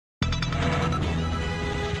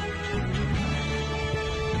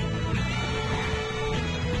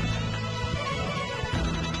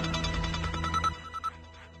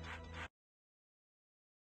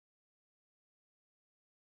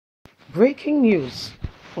Breaking news: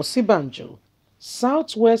 Osinbajo,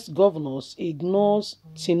 Southwest governors ignores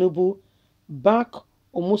Tinubu, back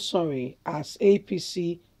Omusore as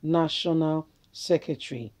APC National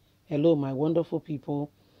Secretary. Hello, my wonderful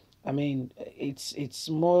people. I mean, it's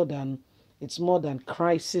more than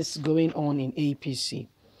crisis going on in APC.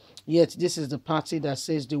 Yet this is the party that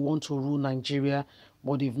says they want to rule Nigeria,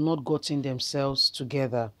 but they've not gotten themselves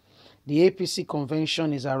together. The APC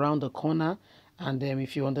convention is around the corner, and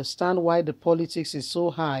if you understand why the politics is so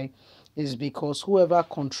high, is because whoever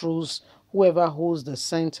holds the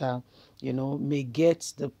center, may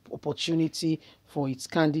get the opportunity for its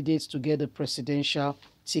candidates to get the presidential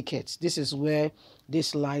ticket. This is where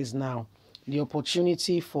this lies now. The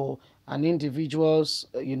opportunity for an individual's,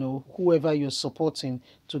 whoever you're supporting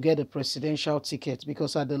to get a presidential ticket,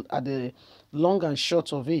 because at the long and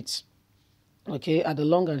short of it, okay, at the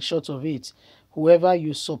long and short of it, whoever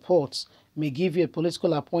you support may give you a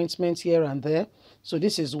political appointment here and there. So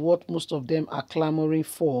this is what most of them are clamoring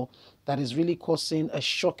for, that is really causing a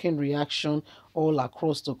shocking reaction all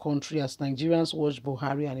across the country as Nigerians watch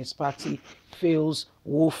Buhari and his party fails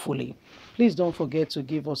woefully. Please don't forget to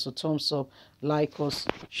give us a thumbs up, like us,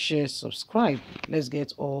 share, subscribe. Let's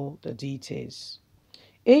get all the details.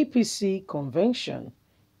 APC convention: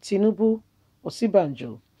 Tinubu,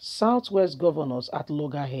 Osinbajo, Southwest governors at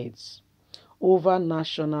loggerheads over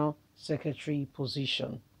national secretary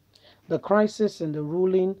position. The crisis in the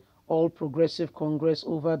ruling All Progressive Congress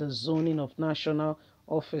over the zoning of national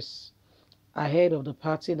office ahead of the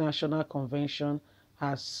party national convention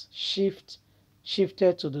has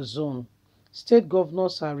shifted to the zone. State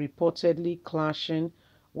governors are reportedly clashing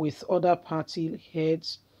with other party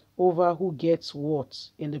heads over who gets what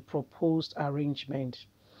in the proposed arrangement.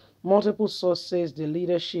 Multiple sources the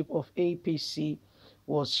leadership of APC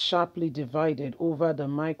was sharply divided over the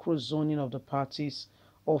micro-zoning of the party's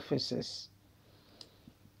offices.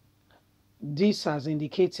 This has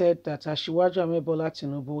indicated that Asiwaju Amebola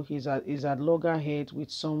Tinubu is at loggerhead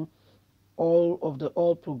with all of the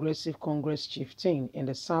All Progressive Congress chieftain in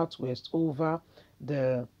the southwest over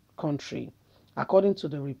the country. According to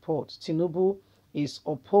the report, Tinubu is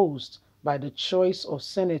opposed by the choice of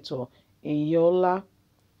Senator Inyola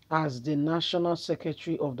as the national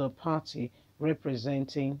secretary of the party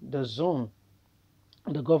representing the zone.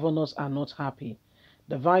 The governors are not happy.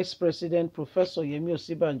 The vice president, Professor Yemi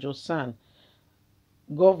Osinbajo-San,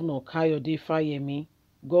 Governor Kayode Fayemi,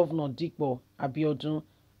 Governor Dikbo Abiodun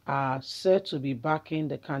are said to be backing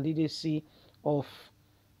the candidacy of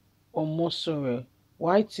Omosore,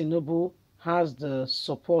 while Tinubu has the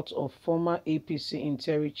support of former APC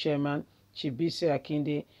interim chairman Chibise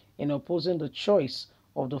Akinde in opposing the choice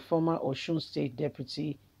of the former Osun State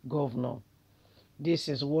deputy governor. This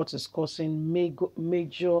is what is causing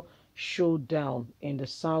major showdown in the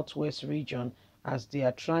southwest region as they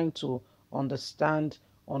are trying to understand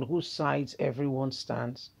on whose sides everyone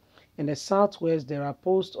stands. In the southwest, there are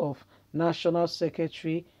posts of national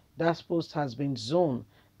secretary. That post has been zoned.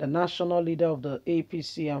 The national leader of the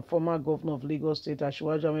APC and former governor of Lagos State,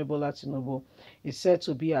 Asiwaju Amebola Tinubu, is said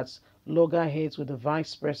to be at loggerheads with the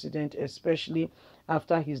vice president, especially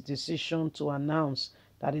after his decision to announce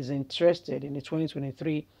that is interested in the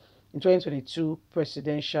 2022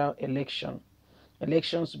 presidential election.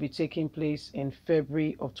 Elections to be taking place in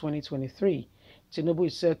February of 2023. Tinubu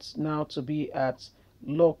is set now to be at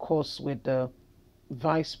law course with the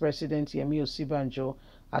Vice President Yemi Osinbajo,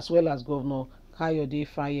 as well as Governor Kayode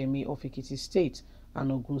Fayemi of Ekiti State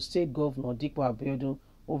and Ogun State Governor Dikbo Abiodun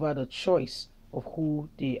over the choice of who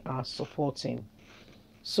they are supporting.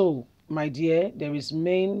 So, my dear, there is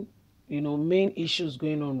main issues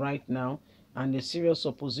going on right now, and a serious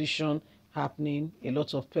opposition happening. A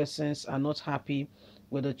lot of persons are not happy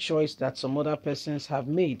with the choice that some other persons have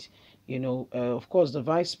made. Of course, the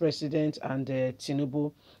vice president and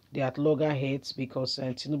Tinubu, they are at loggerheads because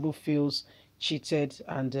Tinubu feels cheated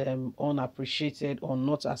and unappreciated or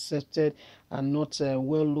not accepted and not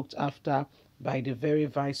well looked after by the very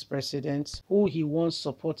vice president who he once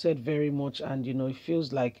supported very much, and he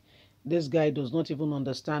feels like this guy does not even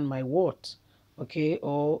understand my worth, okay,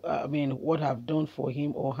 or what I've done for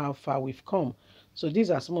him or how far we've come. So these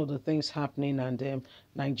are some of the things happening, and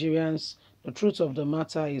Nigerians, the truth of the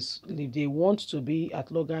matter is, if they want to be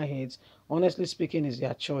at loggerheads, honestly speaking, is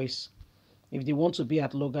their choice. If they want to be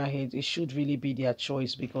at loggerheads, it should really be their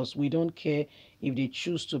choice, because we don't care if they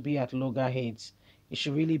choose to be at loggerheads. It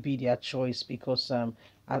should really be their choice, because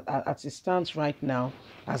as it stands right now,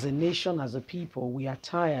 as a nation, as a people, we are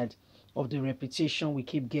tired of the repetition we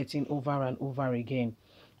keep getting over and over again.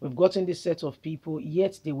 We've gotten this set of people,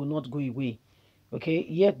 yet they will not go away. Okay,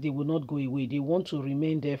 yet they will not go away. They want to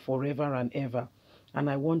remain there forever and ever. And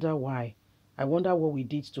I wonder why. I wonder what we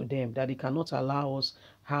did to them that they cannot allow us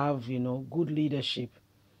have, good leadership.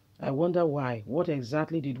 I wonder why. What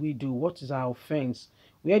exactly did we do? What is our offense?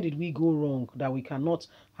 Where did we go wrong that we cannot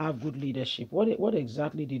have good leadership? What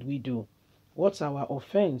exactly did we do? What's our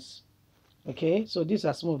offense? Okay, so these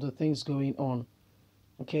are some of the things going on.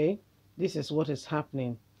 Okay, this is what is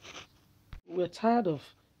happening. We're tired of,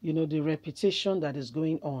 the repetition that is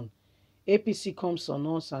going on. APC comes on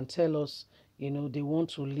us and tell us, they want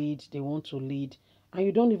to lead, and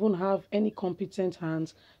you don't even have any competent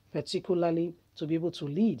hands, particularly to be able to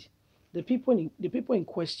lead. The people in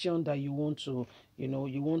question that you want to,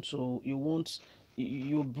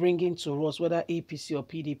 you're bringing to us, whether APC or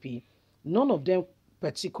PDP, none of them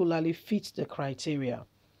particularly fits the criteria.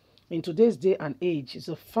 In today's day and age, it's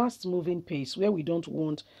a fast moving pace where we don't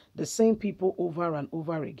want the same people over and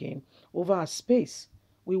over again over a space.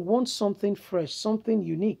 We want something fresh, something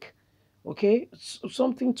unique, okay?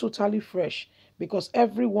 Something totally fresh, because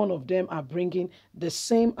every one of them are bringing the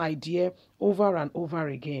same idea over and over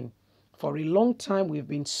again. For a long time, we've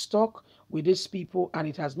been stuck with these people and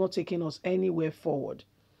it has not taken us anywhere forward.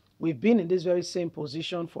 We've been in this very same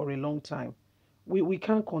position for a long time. We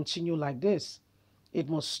can't continue like this. It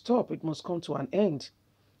must stop. It must come to an end.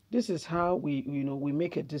 This is how we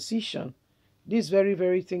make a decision. These very,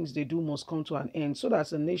 very things they do must come to an end so that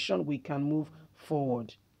as a nation we can move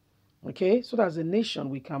forward. Okay? So that as a nation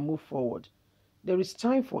we can move forward. There is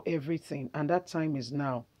time for everything, and that time is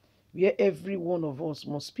now, where every one of us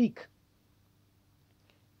must speak.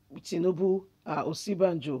 Tinubu,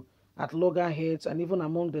 Osinbajo at loggerheads, and even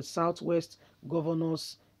among the Southwest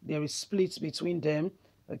governors, there is splits between them.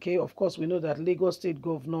 Okay, of course, we know that Lagos State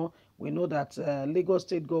Governor, we know that Ondo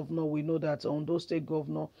State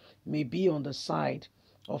Governor may be on the side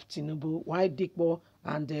of Tinubu, while Dikbo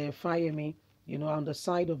and Fayemi, on the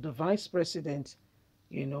side of the Vice President,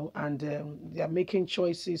 and they are making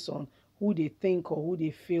choices on who they think or who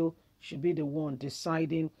they feel should be the one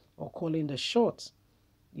deciding or calling the shots.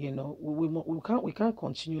 We can't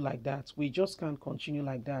continue like that. We just can't continue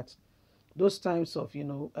like that. Those times of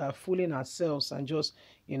fooling ourselves and just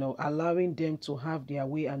allowing them to have their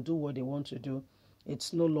way and do what they want to do,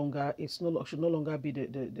 should no longer be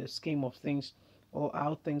the scheme of things or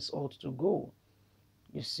how things ought to go.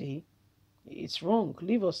 You see, it's wrong.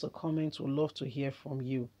 Leave us a comment. We'd love to hear from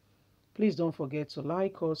you. Please don't forget to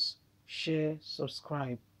like us, share,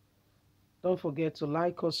 subscribe. Don't forget to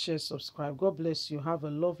like us, share, subscribe. God bless you. Have a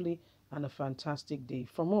lovely and a fantastic day.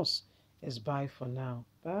 From us, it's bye for now.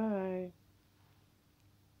 Bye.